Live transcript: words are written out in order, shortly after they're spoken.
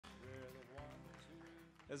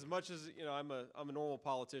As much as, I'm a normal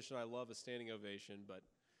politician, I love a standing ovation, but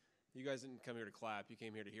you guys didn't come here to clap. You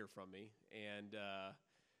came here to hear from me. And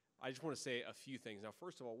I just want to say a few things. Now,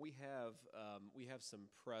 first of all, we have some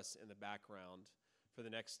press in the background for the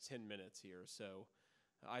next 10 minutes here, so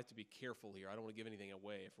I have to be careful here. I don't want to give anything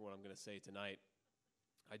away for what I'm going to say tonight.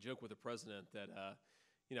 I joke with the president that,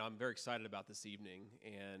 I'm very excited about this evening,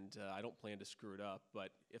 and I don't plan to screw it up.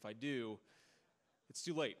 But if I do, it's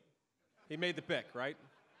too late. He made the pick, right?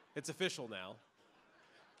 It's official now.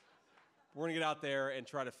 We're going to get out there and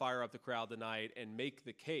try to fire up the crowd tonight and make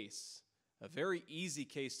the case, a very easy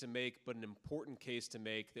case to make, but an important case to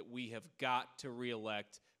make, that we have got to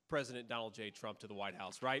reelect President Donald J. Trump to the White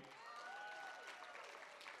House, right?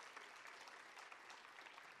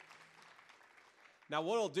 Now,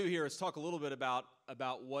 what I'll do here is talk a little bit about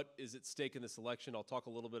what is at stake in this election. I'll talk a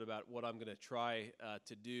little bit about what I'm going to try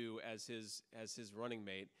to do as his running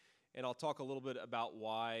mate, and I'll talk a little bit about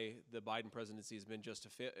why the Biden presidency has been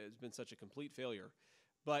such a complete failure.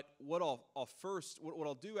 But what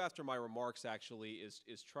I'll do after my remarks actually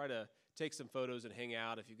is try to take some photos and hang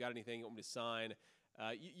out. If you've got anything you want me to sign.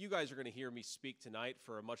 You guys are going to hear me speak tonight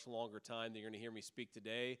for a much longer time than you're going to hear me speak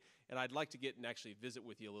today, and I'd like to get and actually visit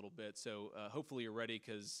with you a little bit. So hopefully you're ready,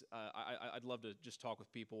 because I'd love to just talk with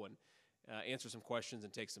people and answer some questions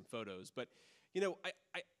and take some photos. But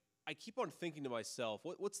I keep on thinking to myself,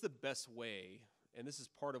 what's the best way? And this is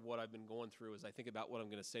part of what I've been going through as I think about what I'm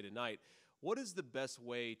going to say tonight. What is the best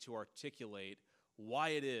way to articulate why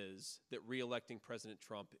it is that re-electing President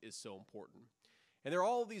Trump is so important? And there are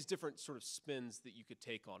all these different sort of spins that you could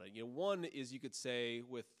take on it. One is, you could say,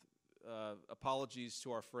 with apologies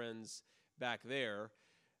to our friends back there,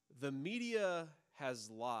 the media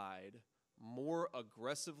has lied more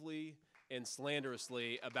aggressively and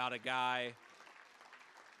slanderously about a guy,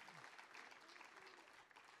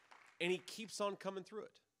 and he keeps on coming through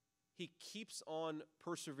it. He keeps on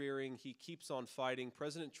persevering. He keeps on fighting.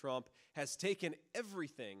 President Trump has taken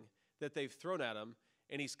everything that they've thrown at him,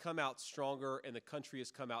 and he's come out stronger, and the country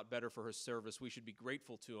has come out better for his service. We should be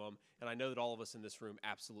grateful to him, and I know that all of us in this room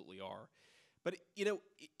absolutely are. But,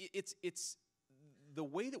 it's the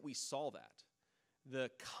way that we saw that, the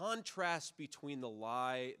contrast between the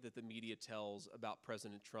lie that the media tells about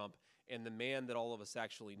President Trump and the man that all of us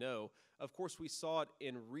actually know. Of course, we saw it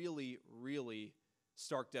in really, really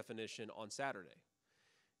stark definition on Saturday.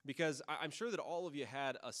 Because I'm sure that all of you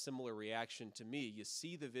had a similar reaction to me. You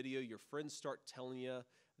see the video, your friends start telling you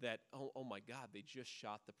that, oh my God, they just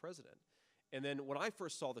shot the president. And then when I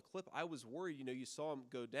first saw the clip, I was worried. You saw him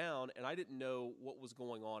go down, and I didn't know what was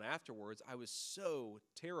going on afterwards. I was so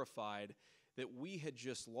terrified that we had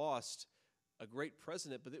just lost a great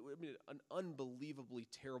president, but it would be an unbelievably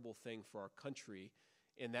terrible thing for our country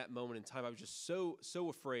in that moment in time. I was just so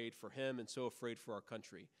afraid for him and so afraid for our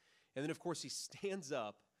country. And then, of course, he stands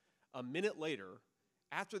up a minute later,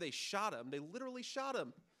 after they shot him. They literally shot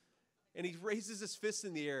him. And he raises his fist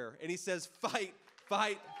in the air, and he says, "Fight,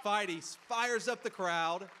 fight, fight." He fires up the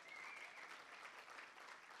crowd.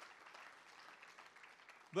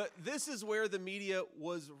 But this is where the media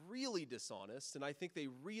was really dishonest, and I think they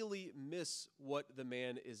really miss what the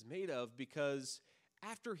man is made of, because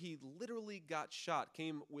after he literally got shot,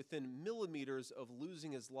 came within millimeters of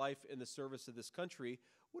losing his life in the service of this country,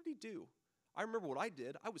 what did he do? I remember what I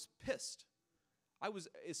did. I was pissed.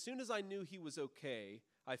 As soon as I knew he was okay,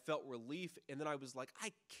 I felt relief, and then I was like,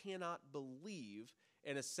 I cannot believe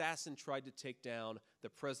an assassin tried to take down the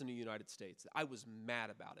President of the United States. I was mad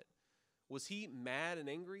about it. Was he mad and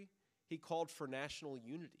angry? He called for national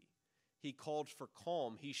unity. He called for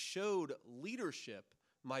calm. He showed leadership,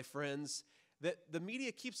 my friends, that the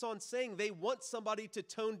media keeps on saying they want somebody to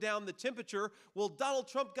tone down the temperature. Well, Donald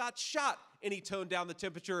Trump got shot, and he toned down the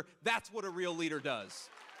temperature. That's what a real leader does.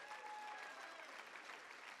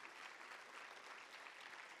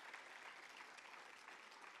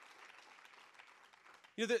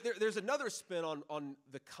 There's another spin on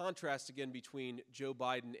the contrast, again, between Joe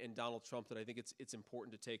Biden and Donald Trump that I think it's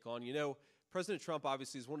important to take on. President Trump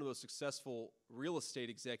obviously is one of the most successful real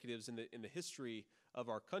estate executives in the history of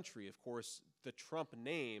our country. Of course, the Trump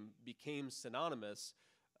name became synonymous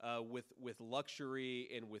with luxury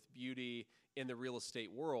and with beauty in the real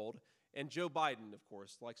estate world. And Joe Biden, of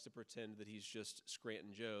course, likes to pretend that he's just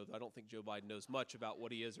Scranton Joe. I don't think Joe Biden knows much about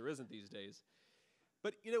what he is or isn't these days.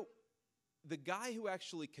 But, the guy who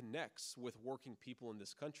actually connects with working people in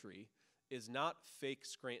this country is not fake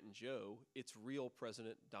Scranton Joe. It's real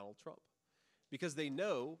President Donald Trump. Because they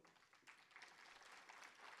know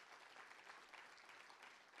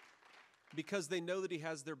that he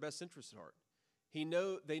has their best interests at heart.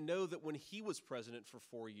 They know that when he was president for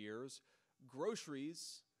 4 years,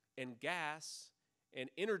 groceries and gas and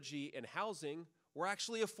energy and housing were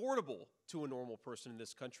actually affordable to a normal person in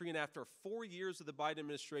this country. And after 4 years of the Biden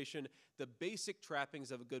administration, the basic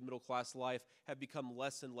trappings of a good middle-class life have become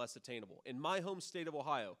less and less attainable. In my home state of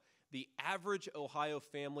Ohio, the average Ohio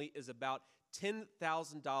family is about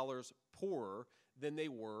 $10,000 poorer than they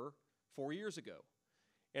were 4 years ago.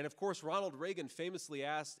 And of course, Ronald Reagan famously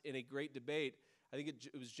asked in a great debate, I think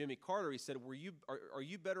it was Jimmy Carter, he said, are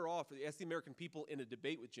you better off, he asked the American people in a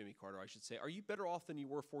debate with Jimmy Carter, I should say, are you better off than you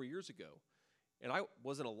were 4 years ago? And I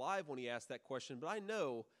wasn't alive when he asked that question, but I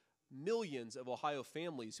know millions of Ohio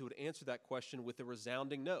families who would answer that question with a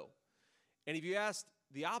resounding no. And if you asked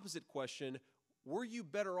the opposite question, were you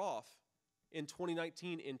better off in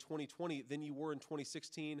 2019, in 2020 than you were in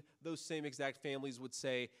 2016, those same exact families would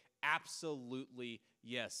say, absolutely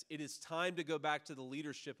yes. It is time to go back to the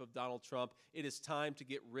leadership of Donald Trump. It is time to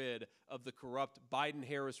get rid of the corrupt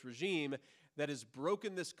Biden-Harris regime that has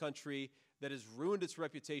broken this country, that has ruined its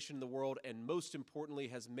reputation in the world, and most importantly,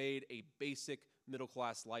 has made a basic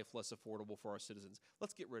middle-class life less affordable for our citizens.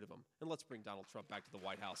 Let's get rid of him, and let's bring Donald Trump back to the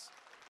White House.